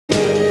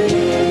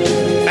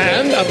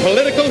a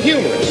political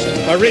humorist,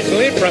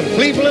 originally from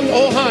Cleveland,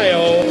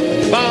 Ohio,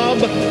 Bob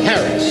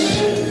Harris.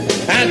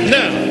 And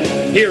now,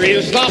 here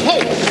is the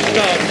host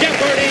of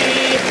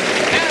Jeopardy,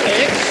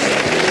 Alex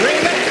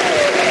Trebek.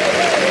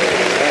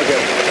 Thank you,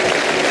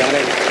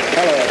 Johnny.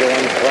 Hello,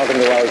 everyone. Welcome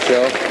to our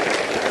show.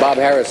 Bob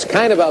Harris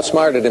kind of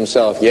outsmarted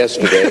himself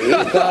yesterday. He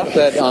thought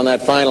that on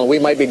that final we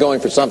might be going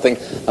for something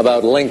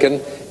about Lincoln,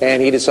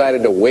 and he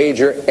decided to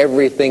wager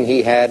everything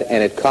he had,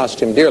 and it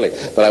cost him dearly.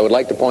 But I would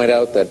like to point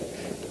out that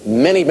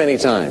many, many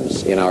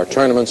times in our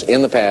tournaments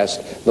in the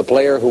past, the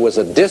player who was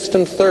a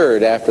distant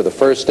third after the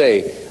first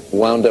day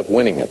wound up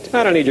winning it.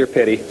 I don't need your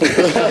pity.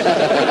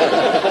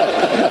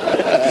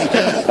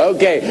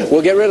 Okay,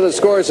 we'll get rid of the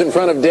scores in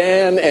front of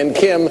Dan and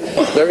Kim.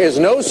 There is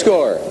no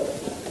score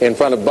in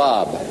front of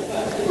Bob.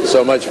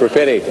 So much for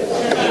pity.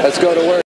 Let's go to work.